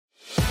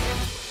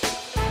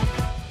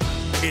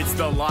It's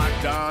the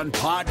Locked On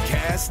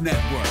Podcast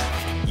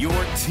Network, your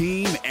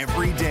team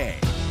every day.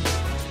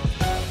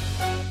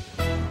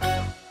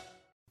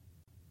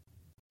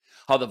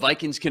 How the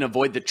Vikings can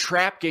avoid the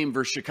trap game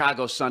versus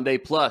Chicago Sunday,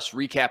 plus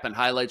recap and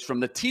highlights from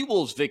the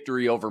T-Wolves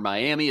victory over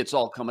Miami. It's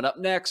all coming up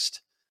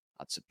next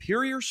on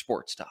Superior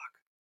Sports Talk.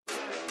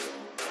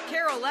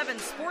 KARE 11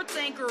 sports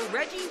anchor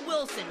Reggie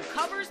Wilson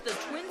covers the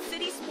Twin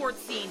City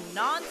sports scene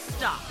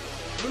nonstop.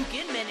 Luke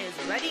Inman is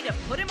ready to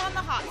put him on the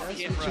hot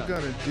seat. That's what you're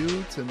going to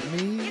do to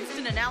me?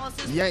 Instant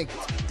analysis. Yanked.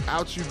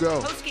 Out you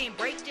go. Post-game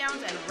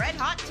breakdowns and red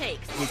hot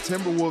takes. The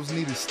Timberwolves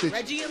need a stitch.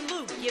 Reggie and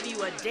Luke give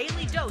you a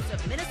daily dose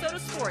of Minnesota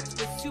sports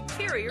with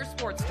Superior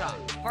Sports Talk.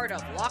 Part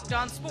of Locked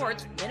On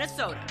Sports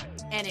Minnesota.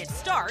 And it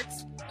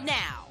starts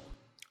now.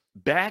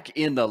 Back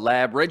in the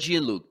lab, Reggie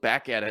and Luke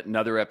back at it.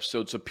 Another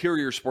episode,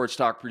 Superior Sports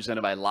Talk,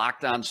 presented by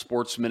Locked On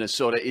Sports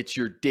Minnesota. It's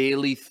your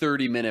daily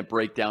 30-minute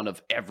breakdown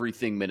of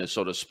everything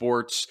Minnesota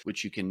sports,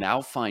 which you can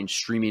now find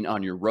streaming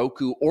on your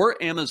Roku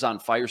or Amazon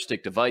Fire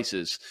Stick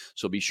devices.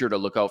 So be sure to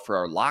look out for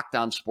our Locked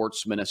On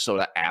Sports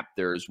Minnesota app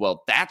there as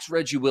well. That's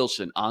Reggie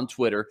Wilson on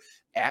Twitter,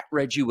 at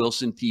Reggie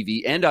Wilson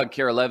TV, and on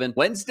KARE 11.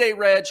 Wednesday,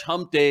 Reg,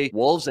 hump day.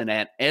 Wolves and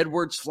Ant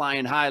Edwards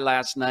flying high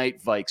last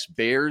night. Vikes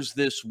Bears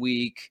this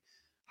week.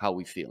 How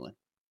we feeling?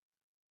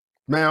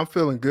 Man, I'm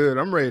feeling good.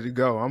 I'm ready to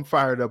go. I'm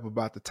fired up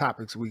about the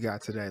topics we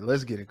got today.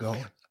 Let's get it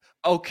going.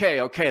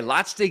 Okay.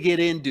 Lots to get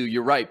into.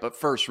 You're right. But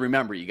first,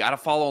 remember, you got to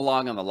follow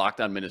along on the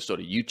Locked On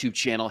Minnesota YouTube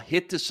channel.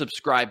 Hit the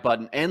subscribe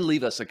button and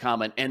leave us a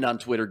comment. And on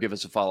Twitter, give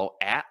us a follow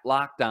at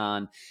Locked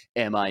On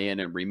MIN.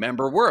 And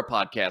remember, we're a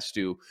podcast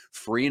too.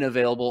 Free and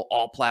available,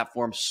 all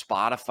platforms,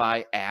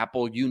 Spotify,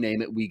 Apple, you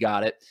name it, we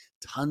got it.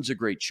 Tons of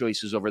great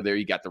choices over there.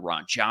 You got the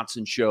Ron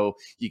Johnson Show,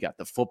 you got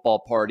the Football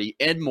Party,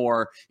 and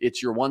more.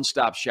 It's your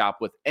one-stop shop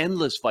with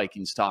endless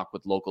Vikings talk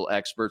with local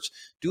experts.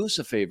 Do us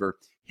a favor,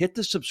 hit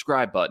the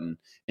subscribe button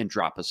and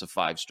drop us a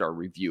 5-star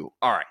review.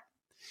 All right,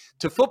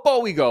 to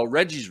football we go.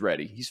 Reggie's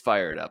ready. He's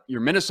fired up.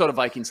 Your Minnesota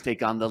Vikings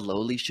take on the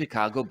lowly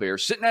Chicago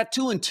Bears, sitting at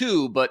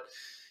 2-2, but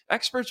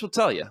experts will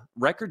tell you,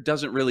 record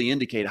doesn't really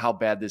indicate how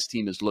bad this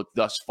team has looked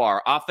thus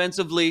far.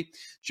 Offensively,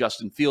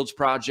 Justin Fields'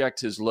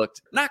 project has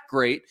looked not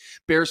great.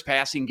 Bears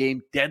passing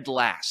game dead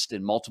last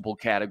in multiple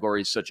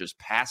categories such as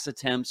pass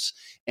attempts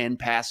and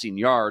passing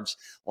yards.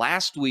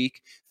 Last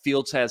week,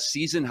 Fields has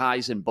season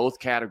highs in both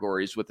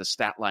categories with a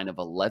stat line of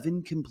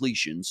 11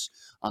 completions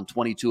on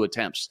 22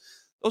 attempts.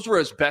 Those were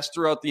his best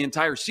throughout the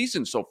entire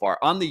season so far.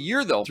 On the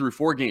year, though, through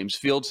 4 games,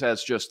 Fields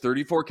has just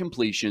 34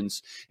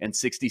 completions and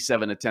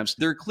 67 attempts.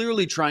 They're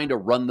clearly trying to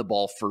run the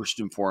ball first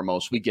and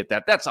foremost. We get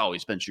that. That's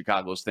always been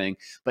Chicago's thing.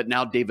 But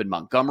now David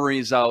Montgomery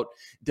is out.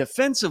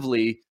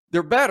 Defensively,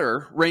 they're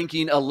better,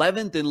 ranking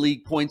 11th in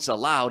league points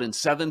allowed and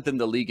 7th in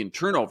the league in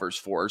turnovers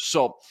forced.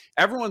 So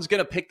everyone's going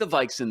to pick the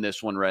Vikes in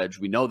this one, Reg.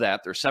 We know that.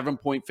 They're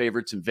 7-point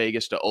favorites in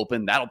Vegas to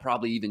open. That'll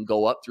probably even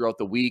go up throughout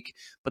the week.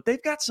 But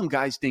they've got some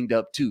guys dinged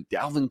up too.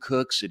 Dalvin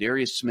Cook,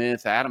 Za'Darius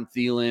Smith, Adam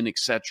Thielen,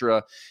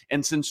 etc.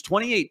 And since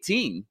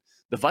 2018,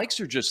 the Vikes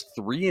are just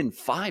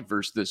 3-5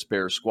 versus this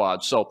Bears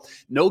squad. So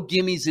no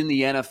gimmies in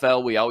the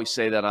NFL. We always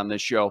say that on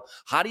this show.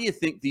 How do you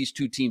think these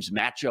two teams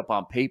match up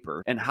on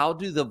paper? And how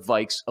do the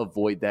Vikes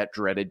avoid that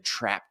dreaded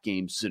trap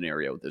game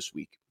scenario this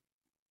week?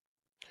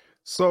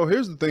 So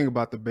here's the thing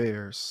about the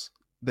Bears.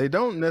 They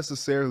don't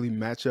necessarily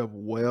match up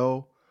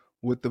well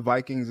with the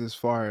Vikings as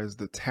far as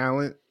the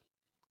talent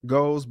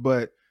goes,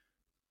 but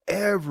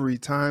every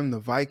time the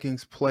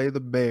Vikings play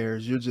the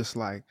Bears, you're just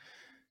like,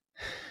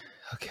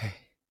 okay.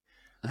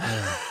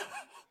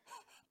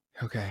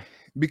 Okay.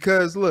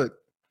 Because look,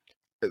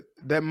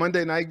 that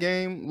Monday night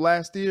game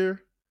last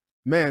year,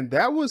 man,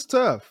 that was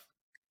tough.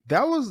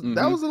 That was a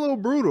little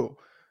brutal.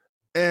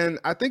 And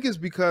I think it's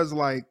because,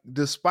 like,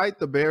 despite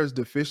the Bears'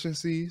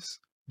 deficiencies,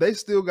 they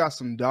still got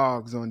some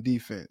dogs on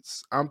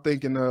defense. I'm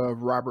thinking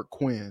of Robert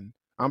Quinn.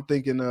 I'm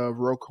thinking of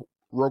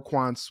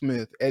Roquan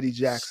Smith, Eddie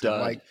Jackson.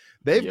 Stud. Like,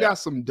 they've got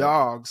some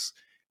dogs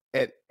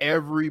at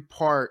every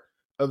part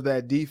of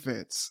that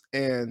defense.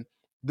 And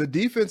the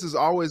defense is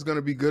always going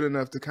to be good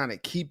enough to kind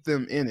of keep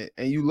them in it.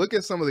 And you look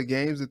at some of the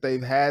games that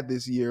they've had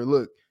this year.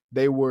 Look,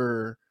 they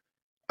were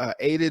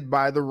aided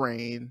by the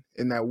rain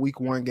in that week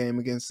 1 game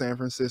against San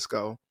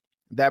Francisco.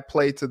 That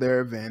played to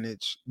their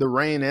advantage. The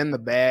rain and the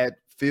bad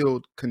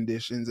field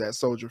conditions at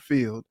Soldier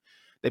Field.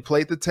 They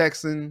played the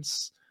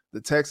Texans. The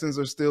Texans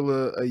are still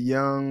a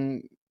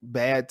young,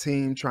 bad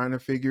team trying to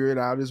figure it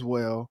out as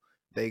well.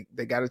 They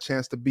got a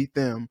chance to beat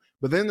them.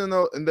 But then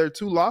in their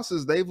 2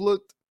 losses, they've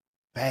looked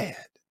bad.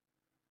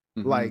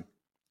 Mm-hmm. Like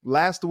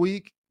last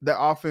week,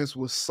 the offense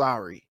was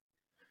sorry,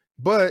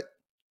 but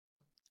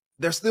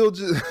they're still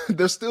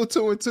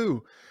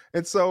 2-2.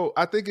 And so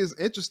I think it's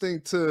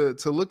interesting to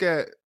look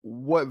at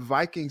what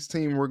Vikings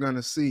team we're going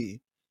to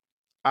see.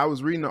 I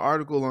was reading an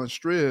article on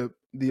Strib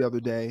the other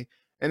day,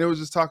 and it was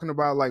just talking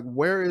about, like,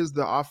 where is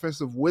the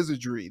offensive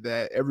wizardry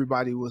that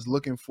everybody was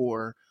looking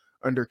for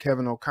under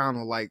Kevin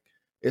O'Connell? Like,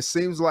 it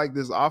seems like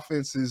this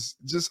offense has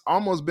just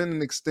almost been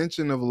an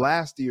extension of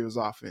last year's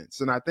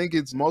offense. And I think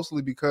it's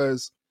mostly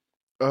because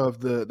of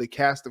the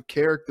cast of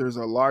characters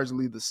are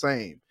largely the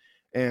same.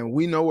 And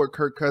we know what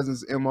Kirk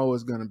Cousins' MO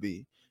is going to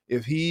be.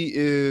 If he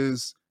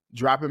is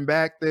dropping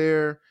back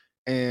there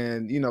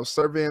and,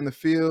 surveying the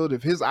field,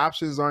 if his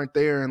options aren't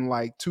there in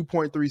like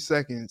 2.3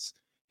 seconds,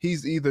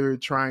 he's either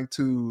trying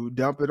to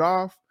dump it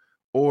off,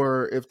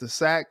 or if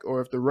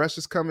the rush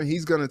is coming,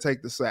 he's going to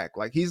take the sack.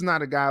 Like, he's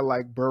not a guy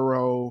like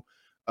Burrow,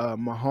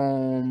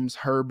 Mahomes,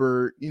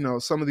 Herbert,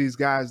 some of these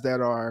guys that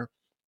are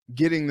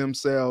getting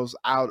themselves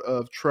out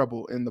of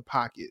trouble in the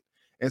pocket.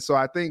 And so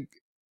I think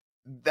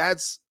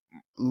that's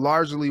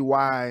largely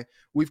why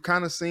we've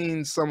kind of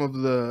seen some of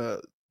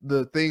the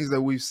things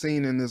that we've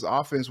seen in this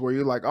offense where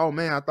you're like, oh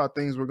man, I thought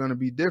things were going to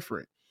be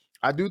different.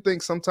 I do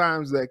think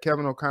sometimes that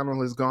Kevin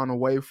O'Connell has gone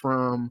away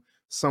from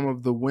some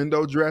of the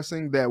window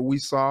dressing that we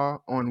saw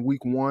on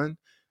week 1.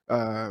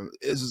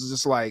 It's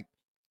just like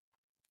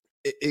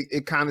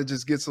it kind of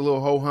just gets a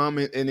little ho-hum,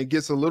 and it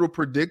gets a little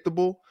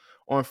predictable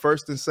on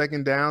first and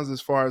second downs,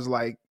 as far as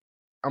like,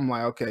 I'm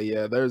like, okay,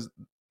 yeah, there's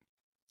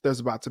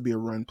about to be a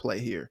run play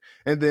here.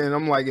 And then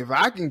I'm like, if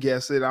I can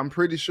guess it, I'm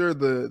pretty sure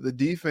the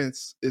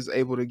defense is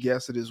able to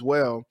guess it as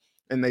well,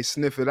 and they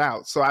sniff it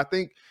out. So I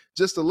think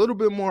just a little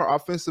bit more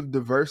offensive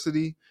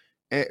diversity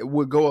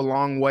would go a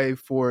long way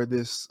for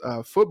this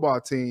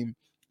football team.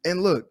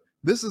 And look,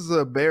 this is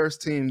a Bears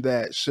team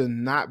that should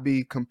not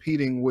be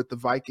competing with the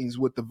Vikings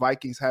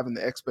having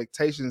the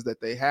expectations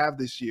that they have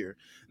this year.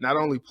 Not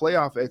only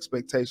playoff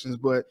expectations,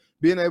 but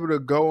being able to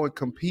go and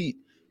compete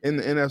in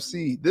the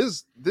NFC.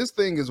 This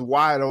thing is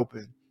wide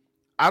open.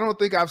 I don't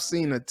think I've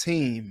seen a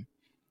team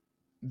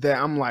that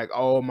I'm like,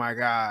 oh my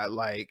God,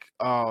 like,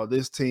 oh,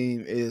 this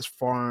team is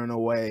far and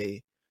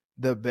away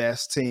the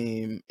best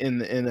team in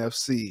the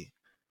NFC.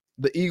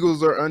 The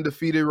Eagles are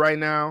undefeated right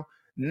now.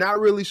 Not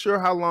really sure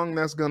how long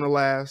that's going to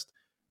last.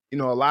 A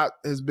lot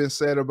has been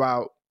said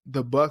about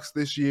the Bucs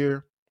this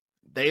year.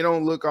 They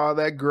don't look all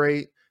that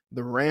great.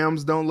 The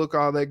Rams don't look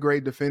all that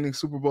great, defending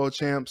Super Bowl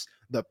champs.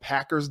 The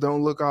Packers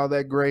don't look all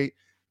that great.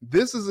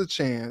 This is a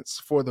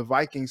chance for the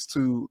Vikings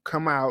to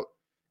come out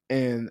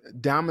and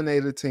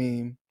dominate a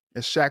team.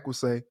 As Shaq would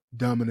say,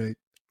 dominate.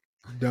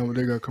 They got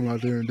to come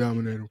out there and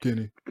dominate them,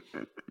 Kenny.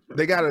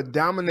 They got to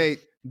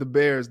dominate the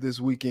Bears this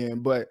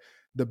weekend, but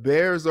the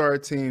Bears are a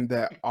team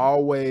that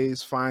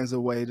always finds a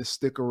way to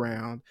stick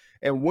around.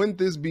 And wouldn't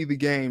this be the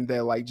game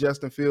that, like,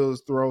 Justin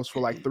Fields throws for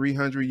like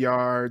 300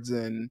 yards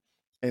and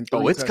 3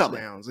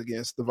 touchdowns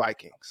against the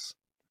Vikings?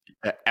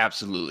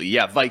 Absolutely.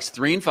 Yeah. Vikes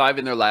 3-5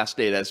 in their last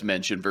 8, as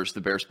mentioned, versus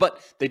the Bears,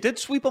 but they did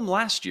sweep them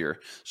last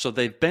year. So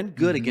they've been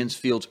good against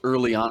Fields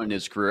early on in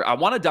his career. I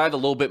want to dive a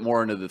little bit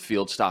more into the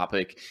Fields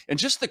topic and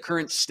just the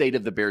current state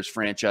of the Bears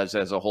franchise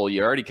as a whole.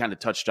 You already kind of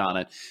touched on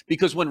it,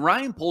 because when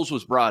Ryan Poles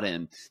was brought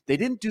in, they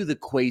didn't do the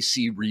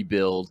Kwesi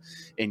rebuild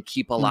and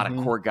keep a lot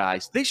of core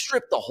guys. They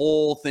stripped the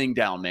whole thing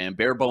down, man,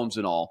 bare bones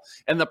and all.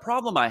 And the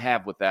problem I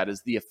have with that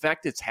is the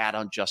effect it's had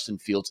on Justin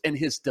Fields and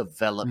his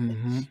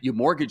development. You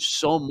mortgage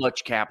so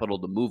much capital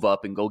to move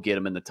up and go get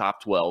him in the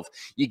top 12.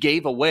 You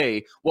gave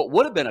away what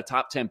would have been a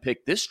top 10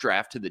 pick this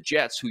draft to the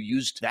Jets, who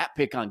used that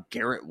pick on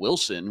Garrett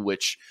Wilson,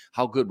 which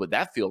how good would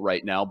that feel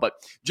right now? But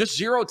just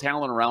zero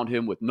talent around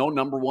him, with no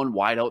number 1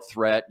 wideout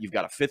threat. You've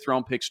got a 5th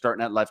round pick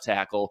starting at left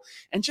tackle,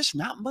 and just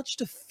not much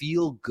to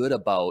feel good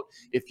about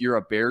if you're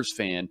a Bears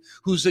fan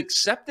who's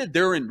accepted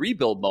they're in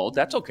rebuild mode.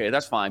 That's okay.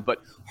 That's fine.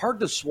 But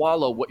hard to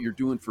swallow what you're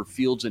doing for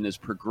Fields and his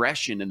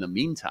progression in the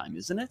meantime,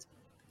 isn't it?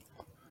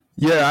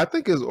 Yeah, I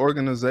think it's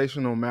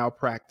organizational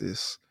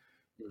malpractice.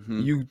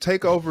 You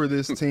take over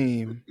this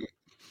team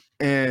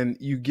and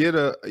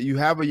you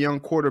have a young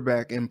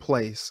quarterback in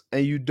place,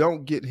 and you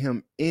don't get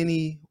him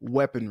any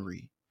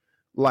weaponry.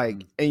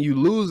 Like, and you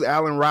lose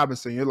Allen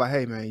Robinson. You're like,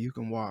 hey man, you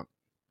can walk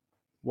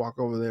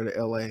over there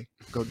to LA,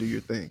 go do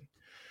your thing.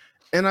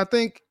 And I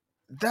think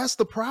that's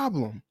the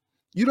problem.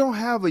 You don't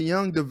have a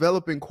young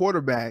developing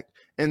quarterback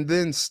and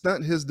then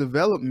stunt his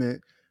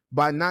development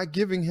by not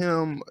giving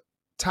him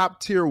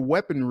top tier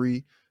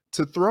weaponry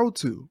to throw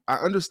to. I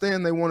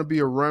understand they want to be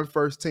a run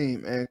first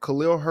team, and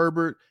Khalil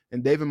Herbert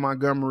and David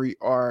Montgomery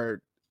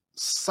are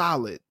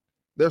solid.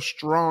 They're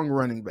strong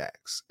running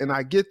backs, and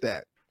I get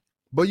that.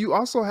 But you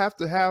also have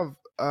to have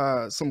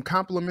some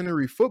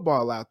complementary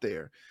football out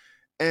there.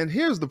 And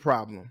here's the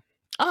problem.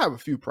 I have a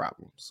few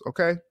problems,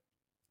 okay?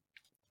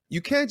 You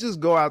can't just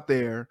go out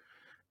there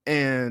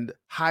and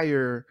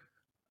hire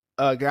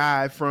a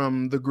guy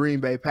from the Green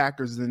Bay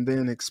Packers and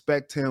then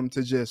expect him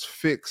to just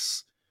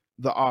fix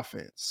the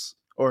offense,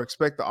 or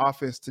expect the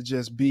offense to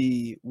just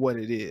be what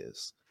it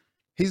is.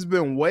 He's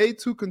been way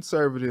too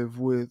conservative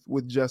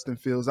with Justin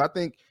Fields. I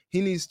think he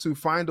needs to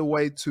find a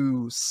way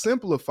to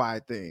simplify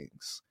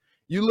things.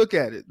 You look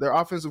at it, their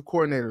offensive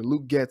coordinator,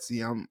 Luke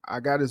Getsy, I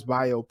got his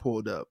bio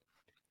pulled up.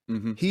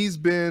 He's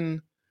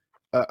been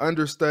an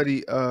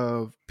understudy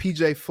of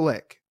PJ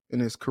Fleck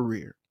in his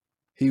career.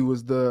 He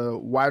was the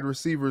wide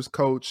receivers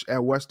coach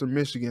at Western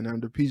Michigan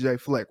under PJ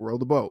Fleck. Roll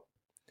the boat.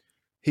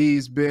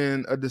 He's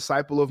been a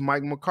disciple of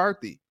Mike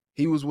McCarthy.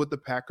 He was with the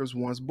Packers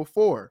once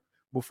before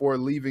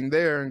leaving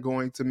there and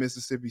going to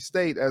Mississippi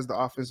State as the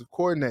offensive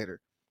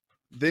coordinator.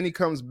 Then he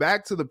comes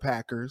back to the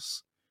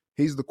Packers.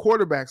 He's the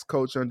quarterback's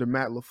coach under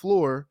Matt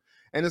LaFleur.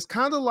 And it's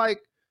kind of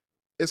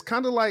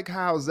like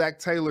how Zach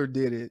Taylor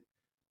did it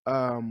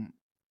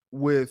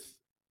with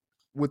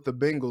the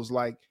Bengals.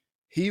 Like,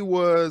 he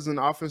was an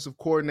offensive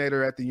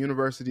coordinator at the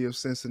University of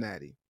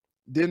Cincinnati.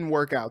 Didn't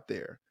work out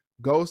there.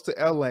 Goes to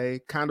LA,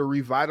 kind of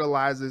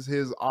revitalizes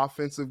his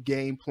offensive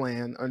game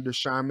plan under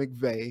Sean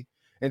McVay,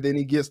 and then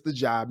he gets the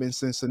job in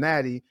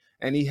Cincinnati,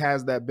 and he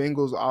has that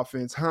Bengals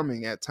offense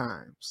humming at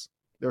times.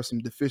 There are some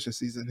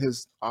deficiencies in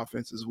his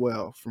offense as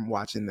well from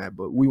watching that,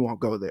 but we won't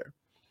go there.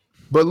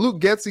 But Luke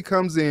Getsy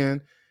comes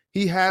in.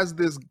 He has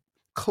this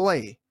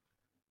clay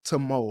to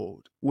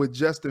mold with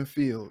Justin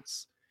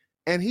Fields,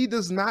 and he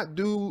does not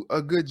do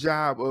a good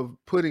job of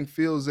putting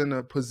Fields in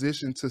a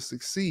position to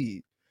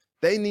succeed.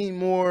 They need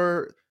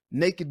more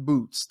naked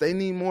boots. They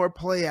need more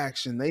play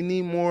action. They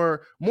need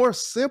more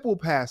simple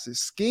passes.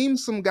 Scheme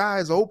some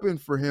guys open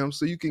for him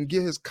so you can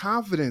get his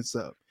confidence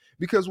up.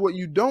 Because what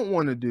you don't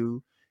want to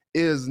do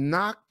is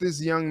knock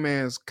this young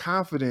man's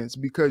confidence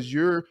because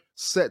you're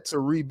set to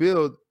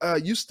rebuild.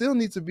 You still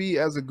need to be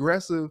as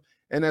aggressive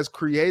and as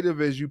creative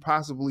as you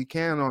possibly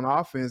can on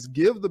offense.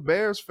 Give the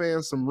Bears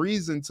fans some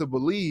reason to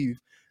believe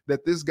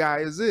that this guy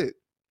is it.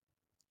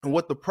 And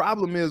what the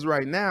problem is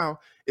right now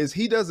is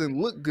he doesn't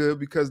look good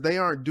because they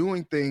aren't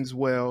doing things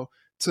well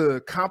to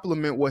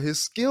complement what his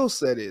skill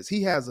set is.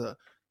 He has a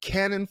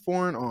cannon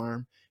for an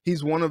arm.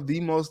 He's one of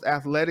the most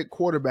athletic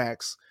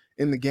quarterbacks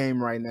in the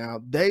game right now.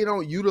 They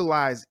don't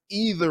utilize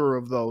either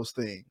of those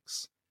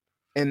things.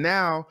 And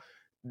now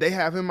they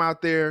have him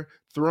out there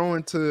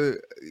throwing to,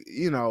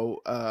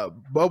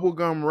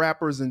 bubblegum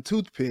wrappers and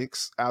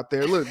toothpicks out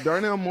there. Look,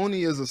 Darnell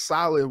Mooney is a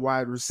solid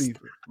wide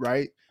receiver,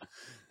 right?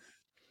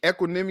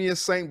 Equanimous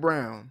St.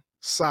 Brown,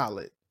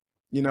 solid.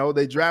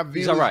 They draft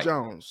Velus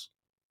Jones.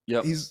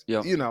 Yep. He's,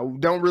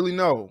 don't really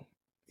know.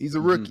 He's a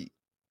rookie.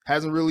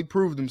 Hasn't really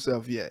proved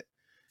himself yet.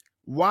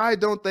 Why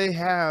don't they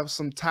have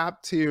some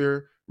top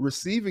tier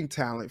receiving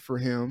talent for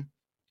him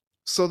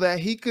so that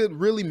he could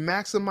really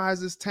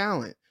maximize his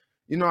talent?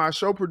 Our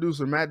show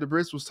producer, Matt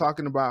DeBris, was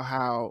talking about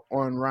how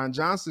on Ron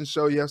Johnson's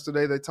show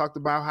yesterday, they talked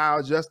about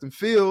how Justin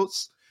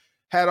Fields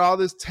had all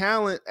this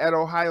talent at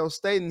Ohio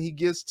State, and he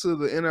gets to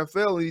the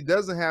NFL and he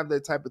doesn't have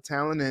that type of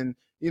talent. And,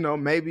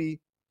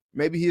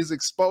 maybe he is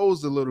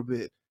exposed a little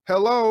bit.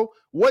 Hello,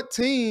 what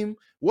team,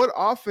 what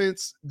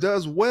offense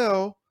does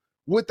well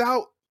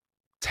without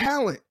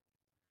talent?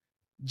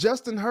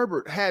 Justin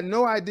Herbert had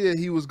no idea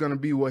he was going to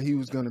be what he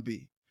was going to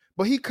be.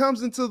 But he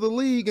comes into the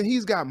league and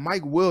he's got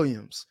Mike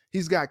Williams.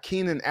 He's got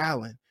Keenan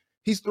Allen.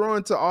 He's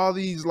throwing to all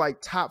these like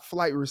top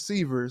flight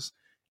receivers.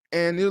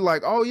 And you're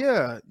like, oh,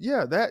 yeah,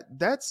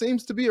 that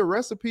seems to be a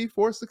recipe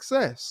for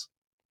success.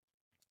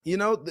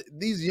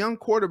 These young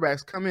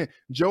quarterbacks come in.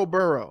 Joe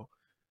Burrow,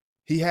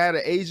 he had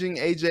an aging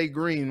A.J.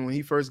 Green when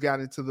he first got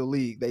into the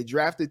league. They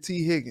drafted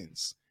T.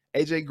 Higgins.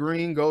 A.J.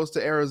 Green goes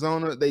to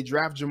Arizona. They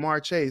draft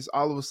Jamar Chase.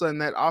 All of a sudden,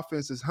 that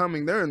offense is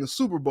humming. They're in the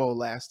Super Bowl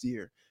last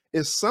year.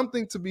 It's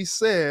something to be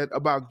said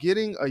about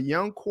getting a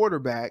young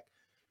quarterback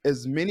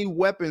as many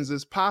weapons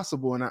as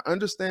possible. And I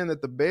understand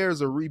that the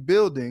Bears are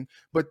rebuilding,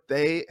 but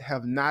they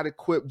have not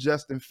equipped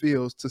Justin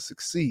Fields to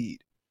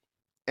succeed.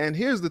 And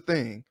here's the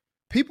thing.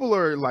 People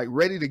are like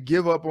ready to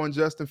give up on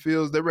Justin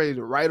Fields. They're ready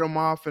to write him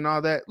off and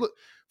all that. Look,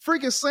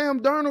 freaking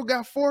Sam Darnold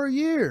got 4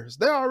 years.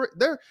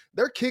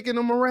 They're kicking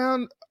him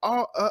around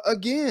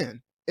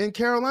again in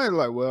Carolina.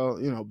 Like,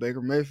 well,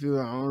 Baker Mayfield,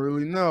 I don't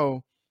really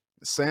know.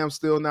 Sam's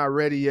still not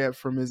ready yet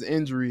from his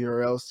injury,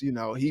 or else,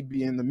 he'd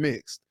be in the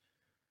mix.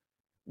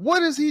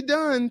 What has he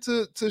done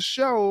to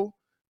show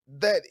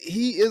that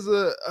he is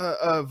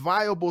a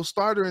viable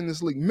starter in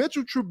this league?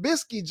 Mitchell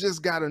Trubisky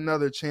just got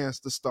another chance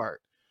to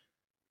start.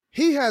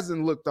 He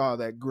hasn't looked all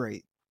that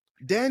great.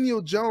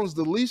 Daniel Jones,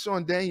 the leash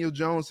on Daniel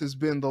Jones has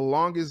been the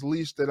longest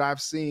leash that I've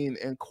seen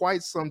in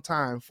quite some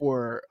time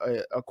for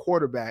a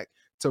quarterback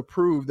to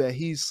prove that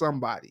he's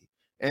somebody.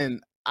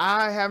 And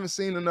I haven't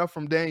seen enough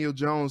from Daniel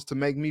Jones to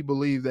make me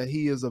believe that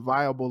he is a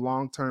viable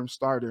long-term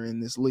starter in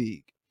this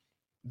league.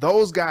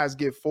 Those guys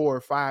get 4 or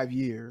 5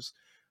 years,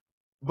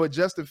 but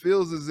Justin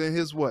Fields is in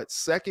his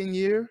second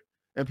year,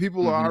 and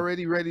people are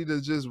already ready to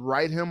just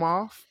write him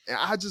off. And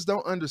I just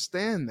don't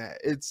understand that.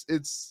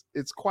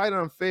 It's quite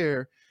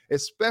unfair,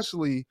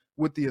 especially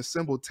with the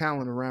assembled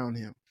talent around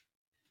him.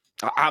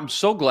 I'm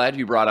so glad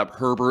you brought up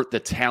Herbert, the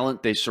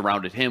talent they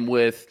surrounded him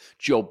with,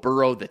 Joe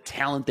Burrow, the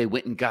talent they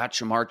went and got,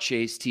 Jamar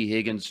Chase, T.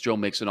 Higgins, Joe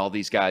Mixon, all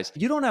these guys.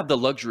 You don't have the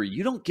luxury.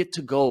 You don't get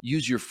to go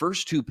use your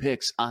first 2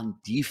 picks on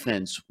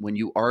defense when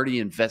you already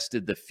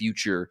invested the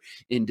future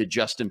into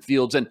Justin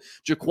Fields. And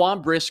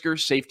Jaquan Brisker,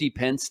 safety,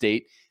 Penn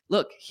State,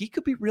 look, he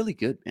could be really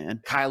good,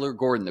 man. Kyler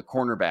Gordon, the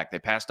cornerback. They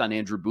passed on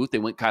Andrew Booth. They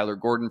went Kyler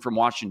Gordon from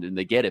Washington.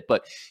 They get it.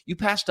 But you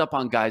passed up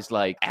on guys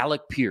like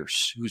Alec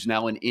Pierce, who's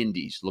now in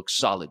Indies, looks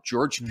solid.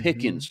 George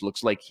Pickens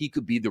looks like he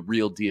could be the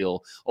real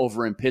deal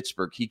over in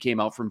Pittsburgh. He came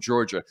out from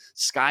Georgia.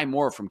 Sky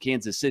Moore from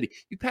Kansas City.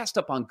 You passed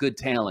up on good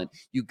talent.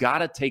 You got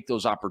to take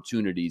those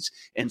opportunities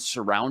and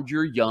surround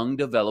your young,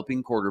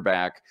 developing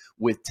quarterback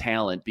with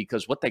talent,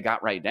 because what they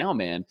got right now,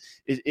 man,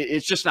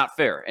 it's just not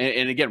fair.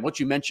 And again, what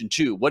you mentioned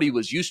too, what he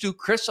was used to,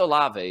 Chris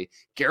Olave,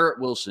 Garrett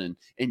Wilson,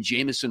 and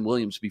Jamison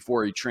Williams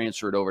before he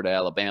transferred over to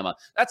Alabama.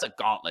 That's a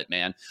gauntlet,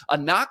 man. A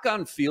knock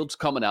on Fields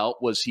coming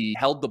out was he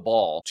held the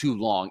ball too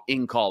long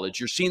in college.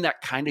 You're seeing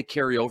that kind of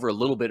carry over a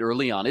little bit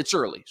early on. It's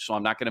early, so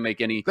I'm not going to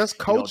make any. That's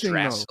coaching,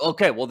 though.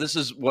 Okay, well, this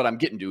is what I'm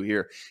getting to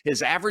here.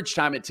 His average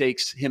time it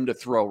takes him to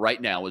throw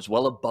right now is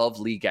well above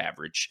league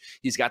average.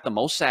 He's got the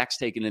most sacks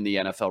taken in the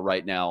NFL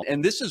right now.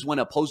 And this is when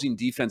opposing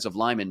defensive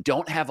linemen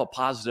don't have a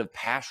positive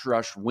pass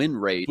rush win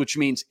rate, which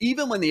means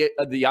even when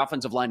the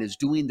offensive line is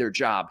doing their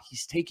job,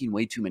 he's taking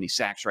way too many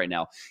sacks right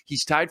now.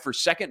 He's tied for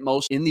second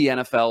most in the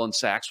NFL in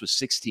sacks with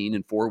 16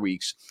 in 4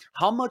 weeks.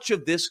 How much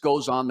of this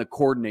goes on the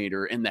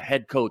coordinator and the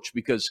head coach?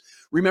 Because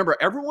remember,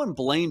 everyone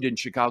blamed in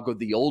Chicago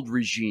the old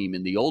regime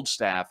and the old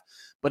staff,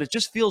 but it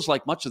just feels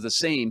like much of the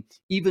same,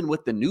 even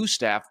with the new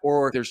staff,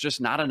 or there's just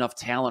not enough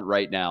talent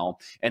right now.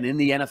 And in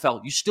the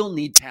NFL, you still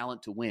need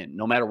talent to win.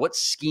 No matter what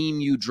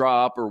scheme you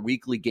draw up or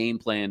weekly game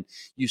plan,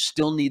 you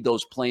still need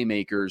those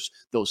playmakers,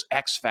 those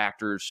X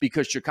factors,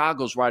 because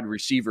Chicago's wide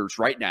receivers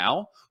right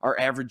now are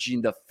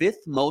averaging the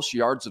 5th most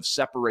yards of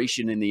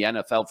separation in the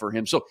NFL for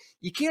him. So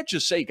you can't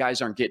just say guys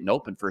aren't getting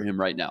open for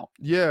him right now.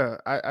 Yeah,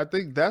 I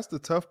think that's the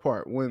tough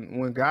part.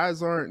 When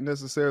guys aren't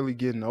necessarily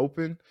getting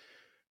open,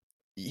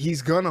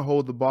 he's going to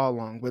hold the ball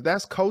long, but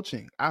that's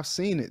coaching. I've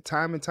seen it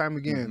time and time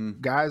again.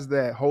 Mm-hmm. Guys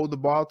that hold the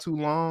ball too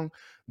long,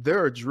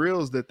 there are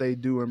drills that they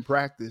do in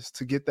practice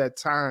to get that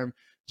time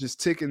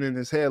just ticking in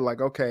his head like,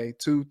 okay,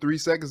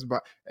 2-3 seconds.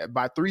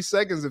 By 3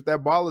 seconds, if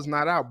that ball is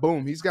not out,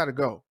 boom, he's got to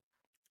go.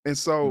 And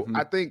so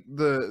I think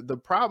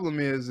the problem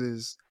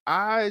is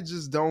I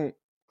just don't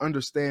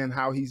understand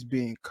how he's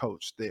being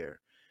coached there.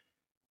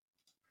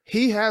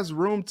 He has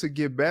room to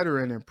get better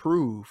and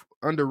improve.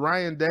 Under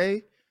Ryan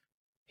Day,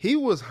 he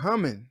was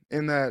humming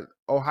in that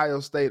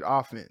Ohio State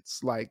offense.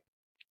 Like,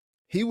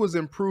 he was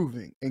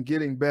improving and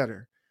getting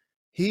better.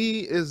 He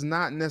is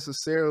not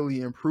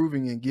necessarily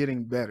improving and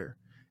getting better.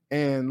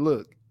 And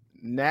look,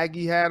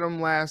 Nagy had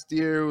him last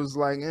year. It was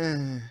like,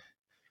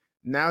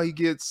 Now he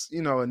gets,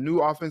 a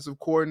new offensive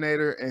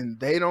coordinator, and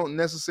they don't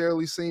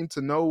necessarily seem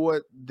to know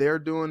what they're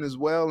doing as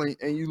well.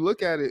 And you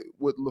look at it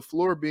with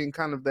LaFleur being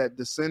kind of that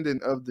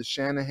descendant of the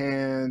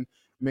Shanahan,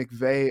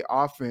 McVay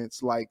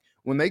offense. Like,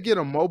 when they get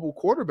a mobile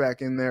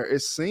quarterback in there,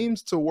 it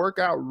seems to work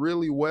out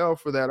really well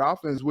for that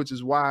offense, which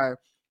is why,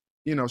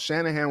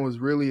 Shanahan was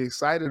really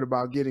excited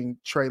about getting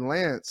Trey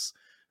Lance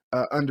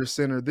under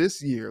center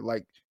this year.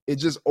 Like, it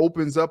just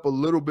opens up a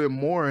little bit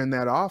more in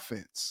that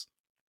offense.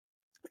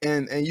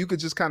 And you could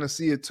just kind of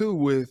see it too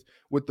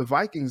with the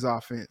Vikings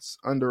offense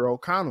under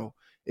O'Connell.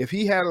 If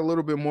he had a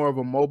little bit more of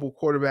a mobile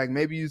quarterback,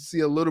 maybe you'd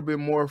see a little bit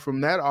more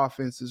from that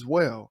offense as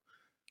well.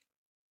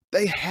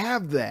 They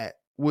have that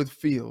with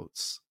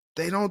Fields.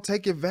 They don't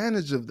take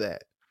advantage of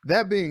that.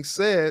 That being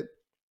said,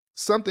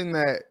 something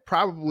that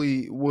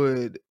probably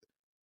would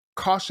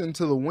caution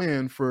to the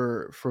wind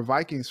for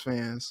Vikings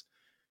fans,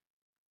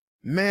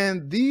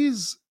 man,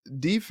 these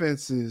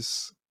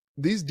defensive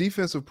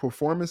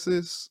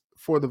performances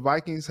for the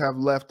Vikings have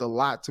left a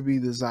lot to be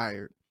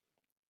desired.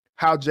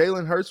 How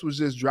Jalen Hurts was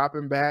just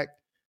dropping back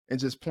and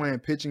just playing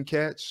pitch and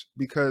catch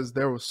because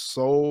there was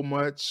so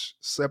much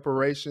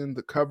separation.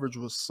 The coverage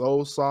was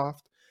so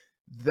soft.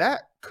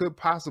 That could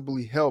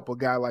possibly help a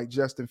guy like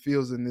Justin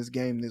Fields in this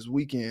game this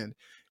weekend.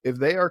 If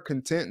they are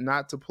content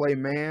not to play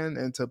man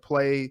and to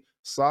play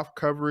soft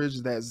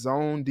coverage, that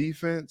zone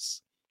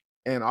defense,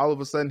 and all of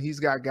a sudden he's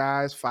got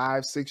guys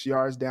 5-6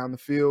 yards down the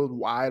field,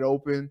 wide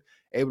open,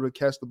 able to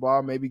catch the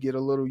ball, maybe get a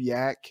little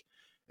yak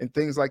and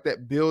things like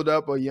that, build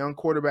up a young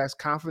quarterback's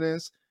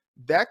confidence,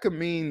 that could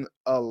mean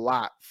a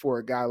lot for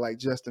a guy like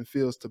Justin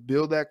Fields to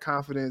build that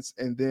confidence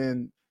and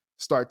then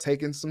start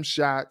taking some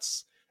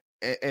shots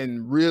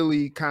and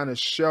really kind of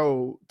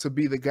show to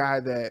be the guy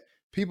that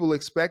people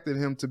expected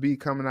him to be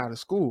coming out of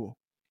school.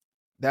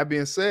 That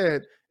being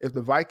said, if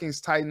the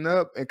Vikings tighten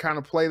up and kind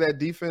of play that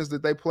defense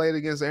that they played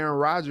against Aaron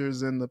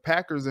Rodgers and the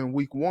Packers in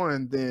week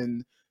 1,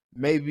 then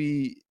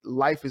maybe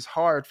life is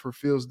hard for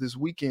Fields this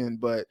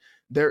weekend. But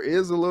there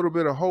is a little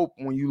bit of hope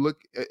when you look,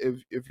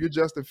 if you're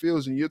Justin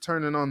Fields and you're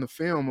turning on the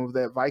film of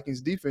that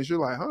Vikings defense, you're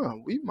like,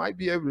 we might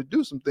be able to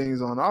do some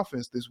things on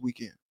offense this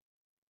weekend.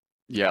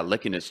 Yeah,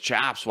 licking his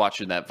chops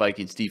watching that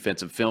Vikings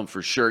defensive film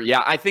for sure.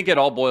 Yeah, I think it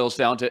all boils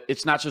down to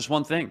it's not just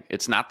one thing.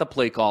 It's not the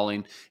play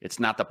calling. It's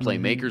not the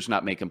playmakers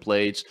not making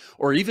plays,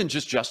 or even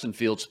just Justin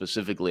Fields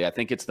specifically. I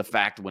think it's the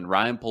fact when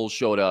Ryan Poles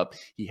showed up,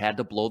 he had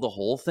to blow the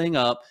whole thing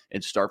up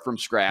and start from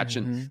scratch.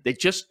 And they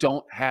just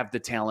don't have the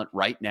talent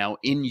right now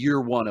in year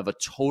 1 of a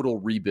total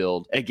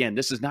rebuild. Again,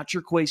 this is not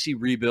your Kwesi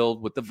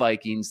rebuild with the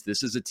Vikings.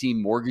 This is a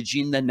team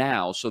mortgaging the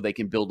now so they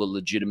can build a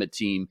legitimate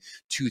team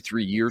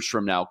 2-3 years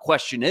from now.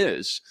 Question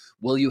is,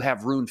 Will you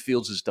have ruined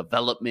Fields'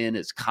 development,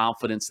 his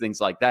confidence, things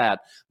like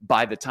that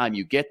by the time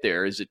you get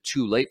there? Is it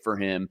too late for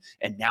him?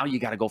 And now you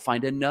got to go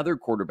find another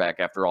quarterback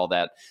after all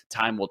that.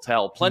 Time will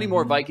tell. Plenty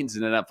more Vikings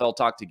and NFL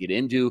talk to get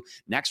into.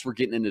 Next, we're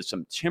getting into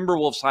some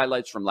Timberwolves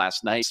highlights from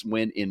last night's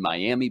win in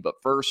Miami.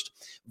 But first,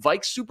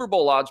 Vikes Super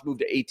Bowl odds moved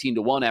to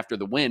 18-1 after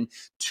the win,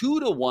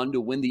 2-1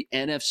 to win the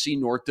NFC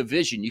North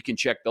Division. You can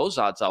check those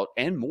odds out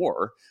and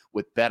more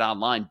with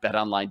BetOnline,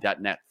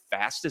 betonline.net.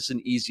 Fastest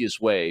and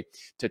easiest way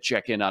to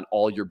check in on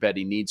all your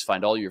betting needs.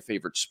 Find all your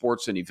favorite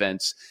sports and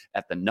events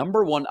at the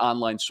 #1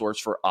 online source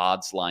for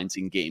odds, lines,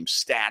 and games.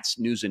 Stats,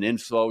 news, and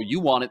info. You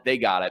want it, they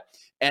got it.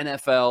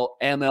 NFL,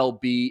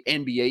 MLB,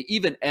 NBA,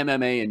 even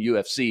MMA and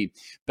UFC.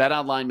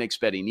 BetOnline makes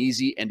betting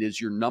easy and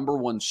is your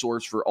 #1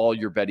 source for all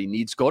your betting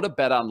needs. Go to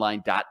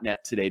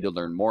betonline.net today to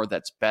learn more.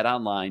 That's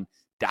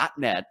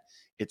betonline.net.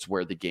 It's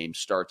where the game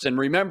starts. And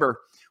remember,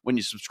 when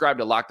you subscribe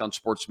to Locked On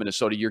Sports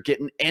Minnesota, you're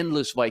getting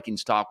endless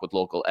Vikings talk with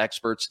local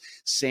experts.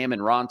 Sam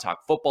and Ron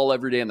talk football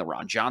every day on the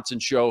Ron Johnson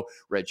Show.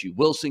 Reggie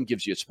Wilson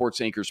gives you a sports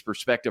anchor's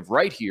perspective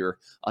right here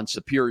on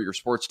Superior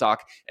Sports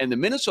Talk. And the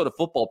Minnesota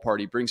Football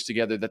Party brings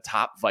together the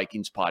top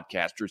Vikings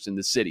podcasters in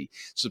the city.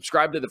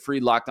 Subscribe to the free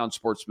Locked On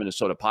Sports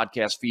Minnesota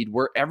podcast feed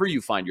wherever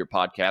you find your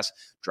podcasts.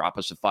 Drop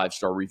us a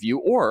 5-star review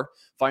or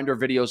find our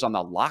videos on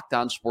the Locked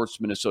On Sports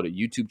Minnesota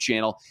YouTube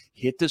channel.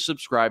 Hit the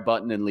subscribe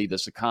button and leave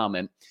us a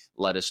comment.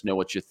 Let us know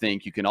what you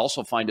think. You can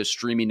also find us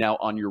streaming now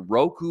on your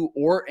Roku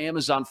or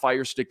Amazon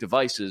Fire Stick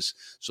devices.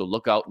 So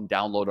look out and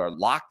download our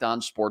Locked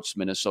On Sports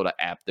Minnesota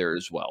app there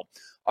as well.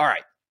 All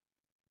right,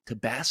 to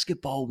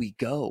basketball we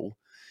go.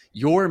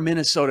 Your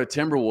Minnesota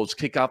Timberwolves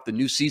kick off the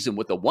new season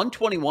with a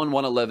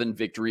 121-111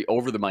 victory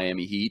over the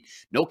Miami Heat.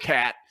 No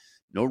Cat,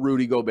 no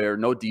Rudy Gobert,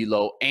 no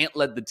D'Lo. Ant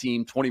led the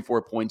team,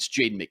 24 points.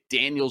 Jaden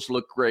McDaniels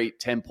looked great,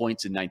 10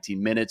 points in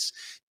 19 minutes.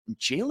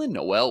 Jalen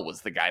Noel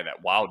was the guy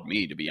that wowed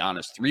me, to be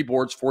honest. 3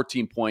 boards,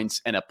 14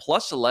 points, and a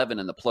plus 11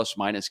 in the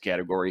plus-minus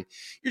category.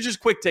 You're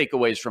just quick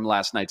takeaways from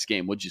last night's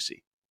game. What'd you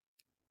see?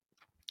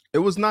 It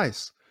was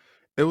nice.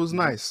 It was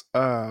nice.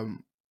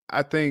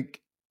 I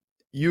think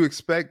you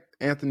expect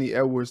Anthony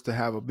Edwards to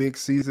have a big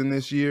season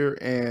this year,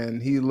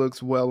 and he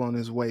looks well on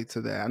his way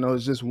to that. I know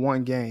it's just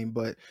one game,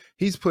 but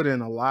he's put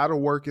in a lot of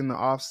work in the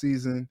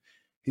offseason.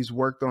 He's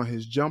worked on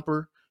his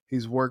jumper.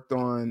 He's worked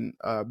on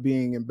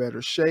being in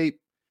better shape.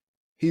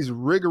 He's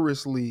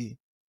rigorously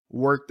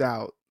worked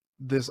out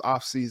this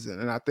offseason,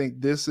 and I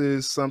think this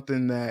is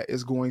something that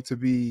is going to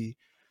be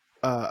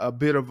a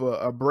bit of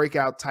a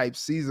breakout type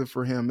season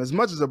for him. As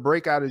much as a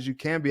breakout as you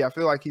can be, I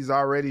feel like he's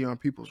already on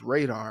people's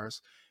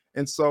radars.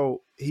 And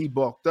so he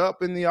bulked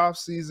up in the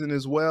offseason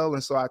as well.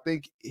 And so I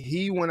think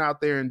he went out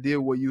there and did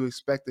what you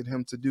expected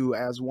him to do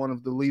as one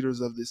of the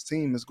leaders of this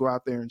team, is go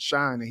out there and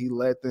shine. And he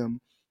led them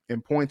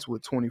in points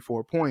with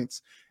 24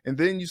 points. And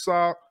then you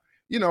saw,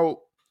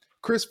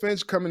 Chris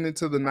Finch coming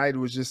into the night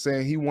was just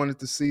saying he wanted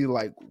to see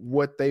like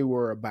what they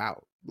were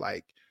about,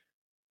 like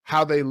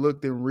how they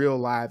looked in real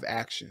live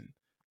action.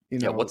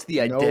 What's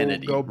the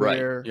identity? No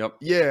Gobert, right. Yep.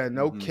 Yeah,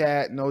 no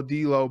Cat, no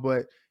D'Lo,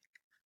 but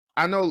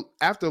I know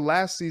after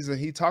last season,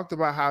 he talked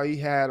about how he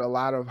had a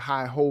lot of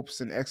high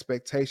hopes and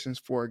expectations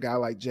for a guy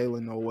like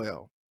Jalen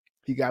Noel.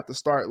 He got the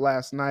start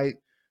last night,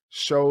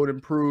 showed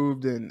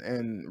improved,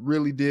 and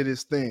really did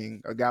his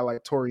thing. A guy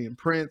like Taurean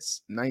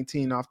Prince,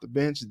 19 off the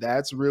bench,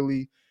 that's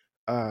really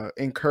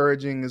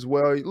encouraging as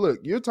well. Look,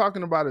 you're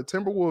talking about a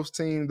Timberwolves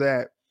team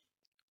that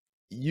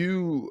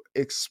you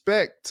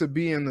expect to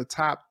be in the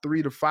top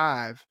 3 to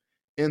 5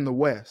 in the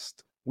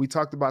West. We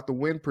talked about the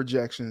win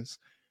projections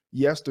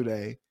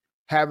yesterday,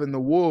 having the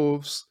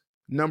Wolves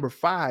number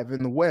 5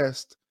 in the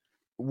West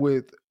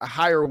with a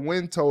higher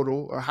win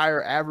total, or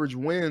higher average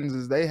wins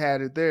as they had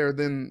it there,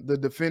 than the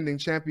defending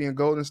champion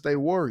Golden State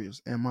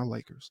Warriors and my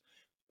Lakers.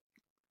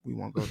 We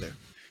won't go there.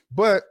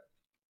 But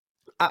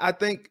I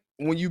think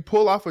when you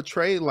pull off a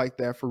trade like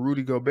that for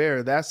Rudy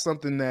Gobert, that's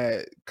something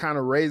that kind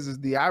of raises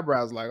the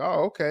eyebrows, like,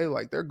 oh, okay,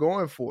 like they're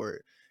going for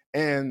it.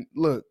 And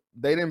look,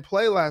 they didn't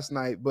play last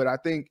night, but I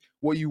think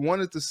what you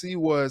wanted to see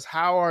was,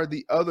 how are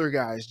the other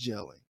guys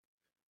gelling?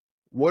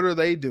 What are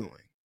they doing?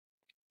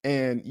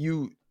 And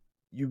you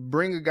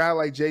bring a guy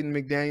like Jaden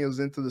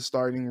McDaniels into the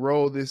starting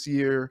role this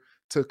year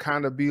to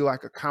kind of be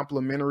like a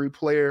complementary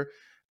player.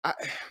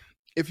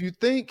 If you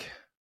think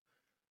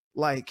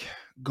like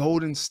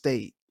Golden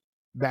State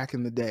back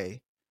in the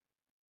day,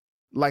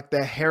 like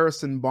that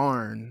Harrison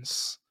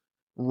Barnes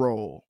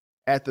role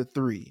at the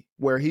 3,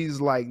 where he's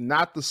like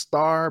not the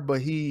star,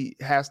 but he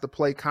has to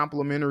play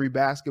complementary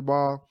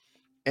basketball.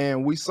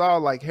 And we saw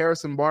like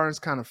Harrison Barnes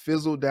kind of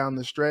fizzled down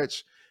the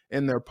stretch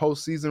in their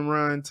postseason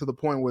run, to the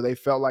point where they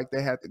felt like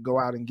they had to go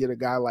out and get a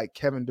guy like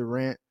Kevin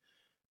Durant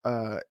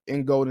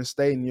in Golden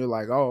State. And you're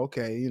like, oh,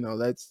 okay,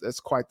 that's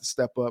quite the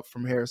step up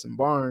from Harrison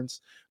Barnes.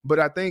 But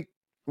I think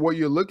what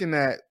you're looking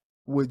at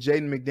with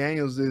Jaden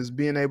McDaniels is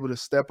being able to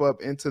step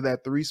up into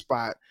that 3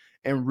 spot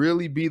and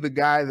really be the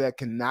guy that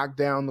can knock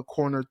down the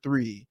corner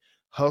 3,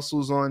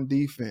 hustles on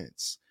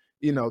defense,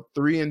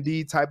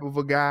 3-and-D type of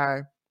a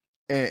guy,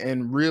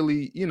 and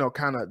really,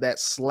 kind of that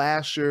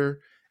slasher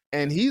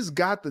And he's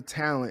got the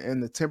talent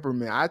and the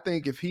temperament. I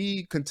think if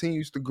he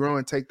continues to grow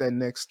and take that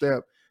next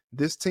step,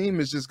 this team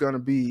is just going to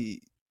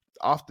be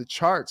off the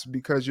charts,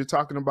 because you're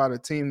talking about a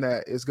team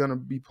that is going to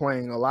be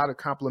playing a lot of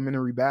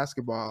complementary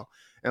basketball.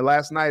 And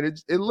last night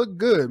it looked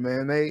good,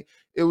 man.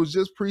 It was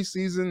just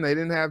preseason. They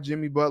didn't have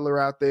Jimmy Butler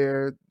out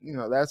there.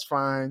 That's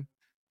fine.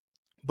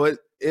 But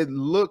it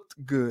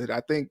looked good.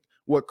 I think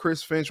what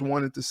Chris Finch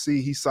wanted to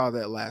see, he saw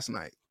that last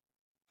night.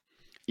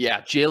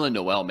 Yeah, Jaylen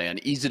Nowell, man.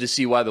 Easy to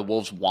see why the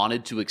Wolves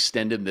wanted to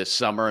extend him this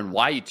summer and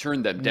why he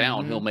turned them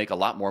down. He'll make a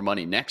lot more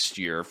money next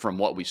year from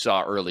what we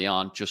saw early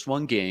on. Just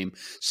one game,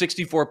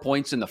 64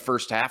 points in the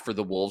first half for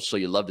the Wolves, so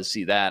you love to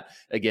see that.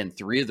 Again,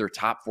 3 of their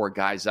top 4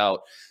 guys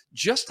out.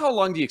 Just how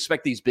long do you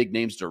expect these big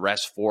names to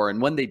rest for? And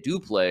when they do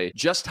play,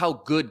 just how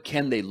good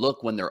can they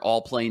look when they're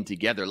all playing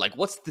together? Like,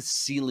 what's the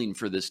ceiling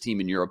for this team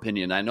in your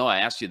opinion? I know I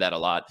asked you that a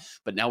lot,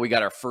 but now we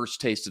got our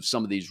first taste of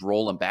some of these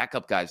role and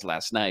backup guys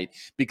last night,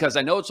 because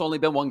I know it's only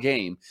been one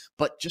game,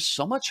 but just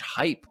so much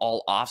hype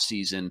all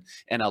offseason,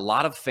 and a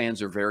lot of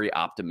fans are very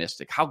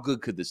optimistic. How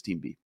good could this team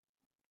be?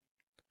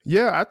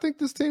 Yeah, I think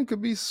this team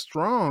could be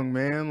strong,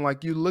 man.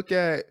 Like, you look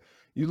at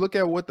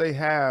what they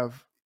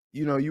have.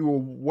 You were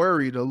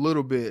worried a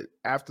little bit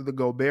after the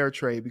Gobert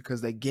trade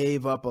because they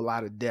gave up a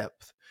lot of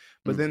depth.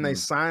 But then they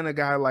sign a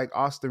guy like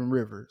Austin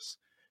Rivers.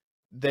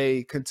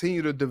 They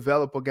continue to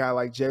develop a guy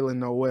like Jaylen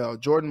Nowell.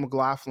 Jordan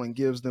McLaughlin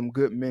gives them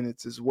good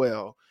minutes as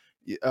well.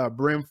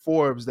 Bryn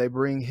Forbes, they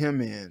bring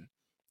him in.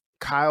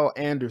 Kyle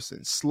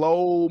Anderson,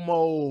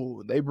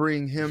 slow-mo, they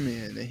bring him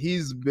in. And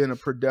he's been a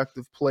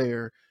productive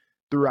player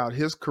throughout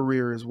his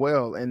career as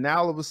well. And now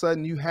all of a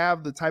sudden you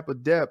have the type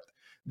of depth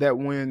that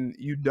when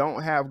you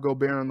don't have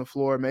Gobert on the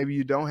floor, maybe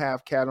you don't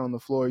have Cat on the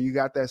floor, you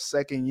got that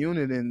second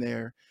unit in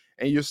there,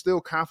 and you're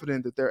still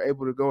confident that they're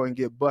able to go and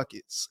get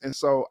buckets. And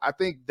so I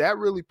think that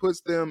really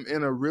puts them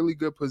in a really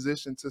good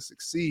position to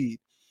succeed.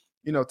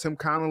 Tim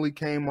Connolly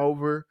came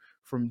over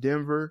from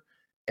Denver,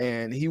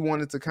 and he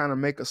wanted to kind of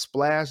make a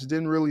splash,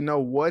 didn't really know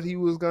what he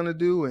was going to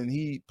do, and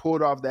he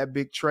pulled off that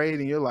big trade,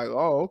 and you're like,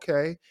 oh,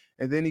 okay.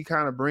 And then he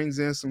kind of brings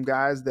in some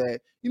guys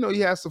that, he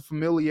has some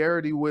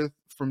familiarity with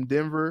from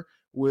Denver,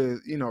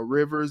 with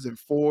Rivers and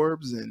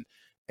Forbes,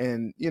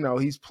 and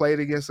he's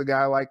played against a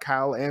guy like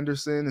Kyle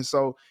Anderson, and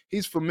so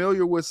he's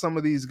familiar with some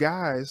of these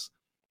guys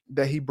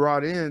that he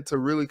brought in to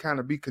really kind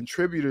of be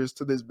contributors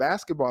to this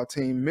basketball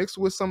team, mixed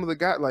with some of the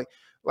guys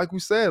like we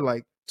said,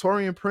 like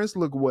Taurean Prince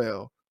looked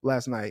well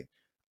last night.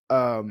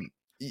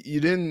 You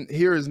didn't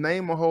hear his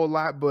name a whole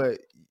lot, but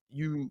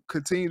you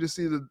continue to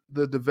see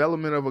the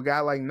development of a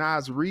guy like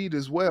Naz Reid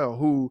as well,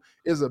 who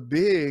is a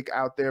big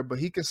out there, but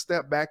he can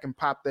step back and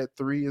pop that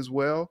 3 as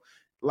well.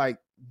 Like,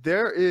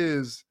 there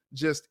is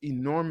just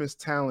enormous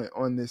talent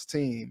on this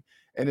team.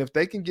 And if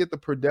they can get the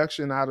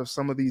production out of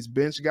some of these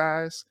bench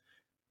guys,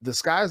 the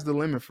sky's the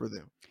limit for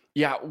them.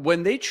 Yeah,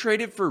 when they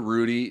traded for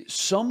Rudy,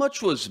 so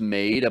much was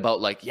made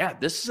about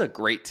this is a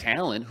great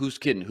talent. Who's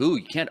kidding who?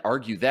 You can't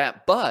argue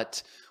that.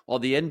 But while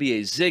the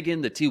NBA's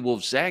zigging, the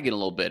T-Wolves zagging a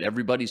little bit.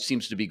 Everybody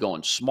seems to be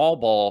going small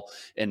ball,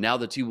 and now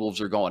the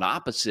T-Wolves are going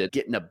opposite,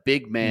 getting a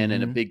big man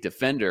and a big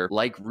defender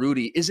like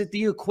Rudy. Is it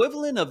the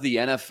equivalent of the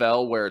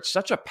NFL, where it's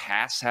such a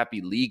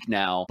pass-happy league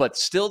now, but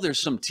still there's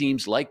some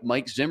teams like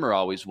Mike Zimmer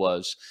always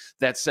was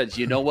that says,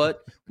 you know what?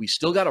 We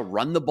still got to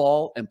run the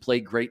ball and play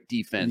great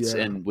defense.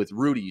 Yeah. And with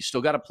Rudy, you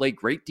still got to play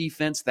great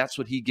defense. That's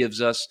what he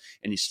gives us.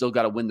 And you still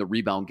got to win the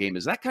rebound game.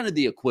 Is that kind of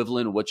the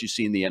equivalent of what you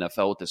see in the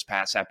NFL with this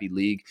pass-happy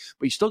league?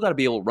 But you still got to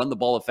be able to run the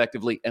ball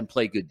effectively and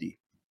play good D.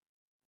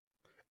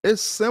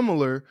 It's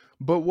similar,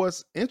 but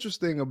what's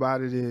interesting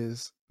about it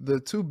is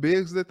the 2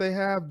 bigs that they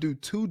have do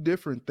 2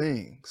 different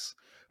things.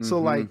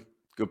 So,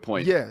 good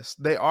point. Yes,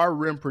 they are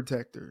rim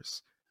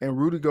protectors. And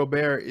Rudy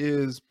Gobert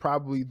is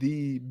probably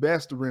the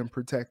best rim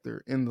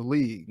protector in the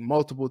league,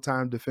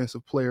 multiple-time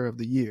defensive player of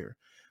the year.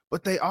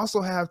 But they also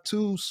have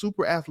 2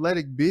 super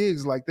athletic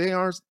bigs. Like, they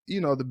aren't,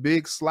 the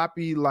big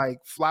sloppy,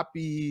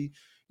 floppy,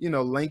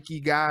 lanky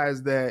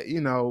guys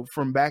that,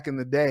 from back in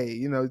the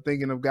day,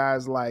 thinking of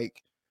guys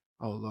like,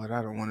 oh Lord,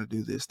 I don't want to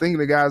do this. Thinking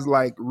of guys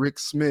like Rick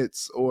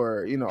Smits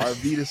or,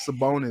 Arvydas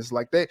Sabonis,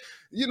 like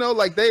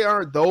they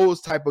aren't those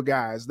type of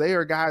guys. They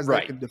are guys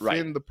that can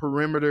defend the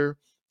perimeter,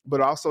 but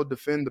also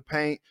defend the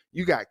paint.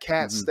 You got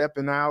Cat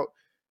stepping out,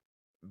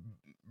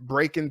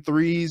 breaking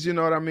threes, you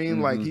know what I mean?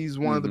 Like, he's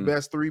one of the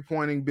best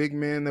 3-pointing big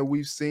men that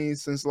we've seen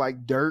since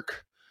like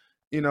Dirk.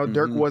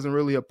 Dirk wasn't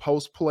really a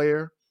post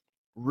player.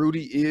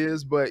 Rudy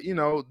is, but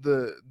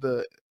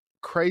the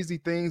crazy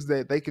things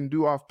that they can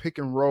do off pick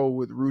and roll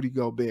with Rudy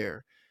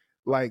Gobert.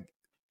 Like,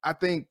 I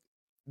think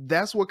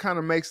that's what kind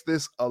of makes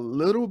this a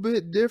little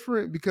bit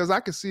different, because I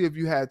could see if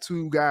you had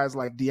 2 guys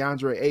like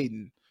DeAndre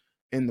Ayton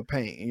in the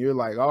paint and you're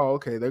like, oh,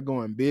 okay, they're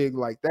going big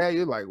like that.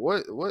 You're like,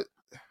 what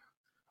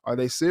are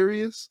they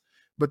serious?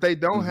 But they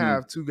don't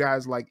have 2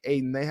 guys like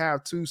Ayton. They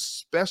have 2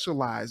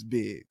 specialized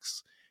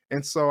bigs.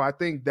 And so I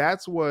think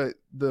that's what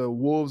the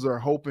Wolves are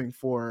hoping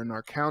for and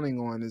are counting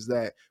on, is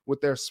that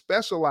with their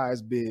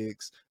specialized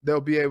bigs,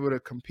 they'll be able to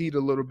compete a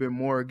little bit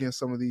more against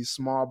some of these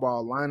small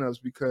ball lineups,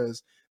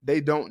 because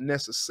they don't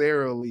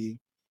necessarily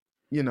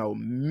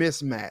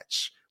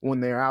mismatch when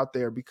they're out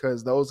there,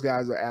 because those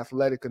guys are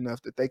athletic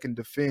enough that they can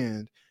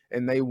defend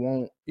and they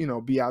won't,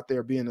 be out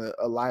there being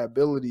a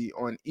liability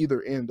on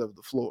either end of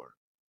the floor.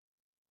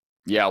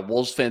 Yeah,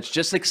 Wolves fans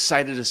just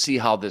excited to see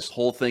how this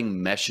whole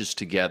thing meshes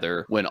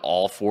together when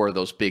all four of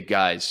those big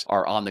guys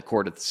are on the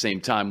court at the same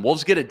time.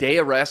 Wolves get a day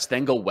of rest,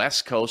 then go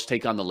West Coast,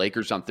 take on the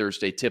Lakers on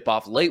Thursday,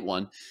 tip-off late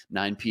one,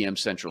 9 p.m.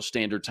 Central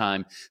Standard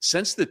Time.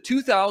 Since the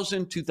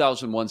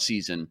 2000-2001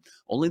 season,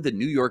 only the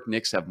New York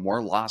Knicks have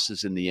more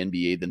losses in the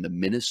NBA than the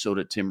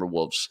Minnesota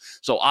Timberwolves.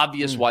 So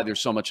obvious why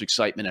there's so much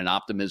excitement and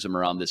optimism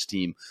around this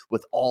team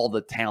with all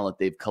the talent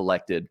they've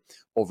collected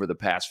over the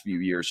past few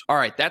years. All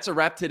right, that's a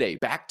wrap today.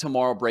 Back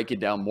tomorrow, breaking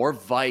down more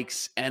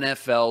Vikes,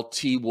 NFL,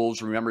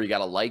 T-Wolves. Remember, you got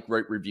to like,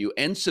 rate, review,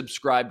 and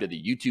subscribe to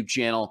the YouTube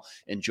channel,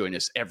 and join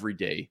us every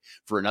day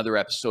for another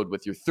episode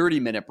with your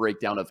 30-minute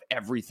breakdown of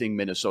everything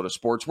Minnesota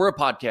sports. We're a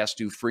podcast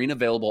too, free and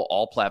available,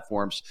 all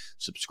platforms.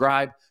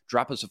 Subscribe,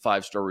 drop us a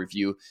 5-star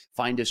review.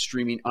 Find us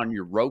streaming on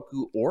your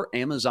Roku or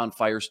Amazon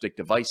Fire Stick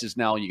devices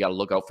now. You got to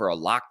look out for a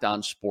Locked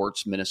On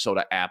Sports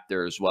Minnesota app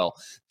there as well.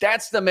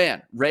 That's the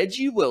man,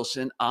 Reggie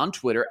Wilson, on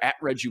Twitter, at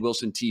Reggie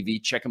Wilson TV.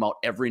 Check him out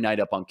every night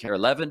up on KARE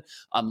 11.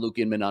 I'm Luke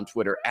Inman on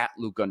Twitter, at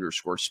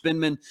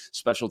Luke_Spinman.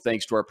 Special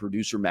thanks to our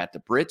producer, Matt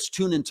DeBritz.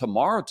 Tune in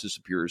tomorrow to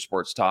Superior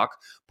Sports Talk,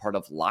 part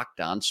of Locked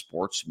On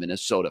Sports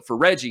Minnesota. For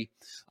Reggie,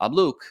 I'm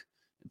Luke.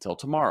 Until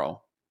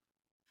tomorrow,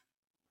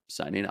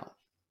 signing out.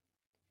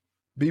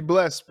 Be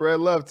blessed. Spread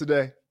love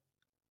today.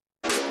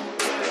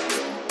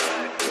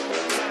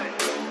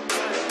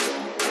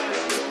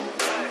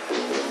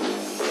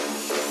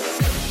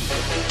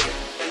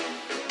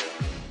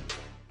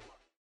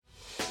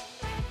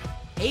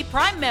 Hey,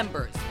 Prime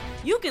members,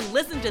 you can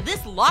listen to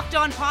this Locked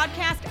On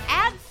podcast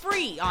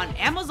ad-free on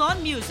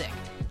Amazon Music.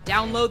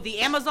 Download the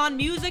Amazon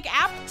Music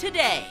app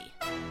today.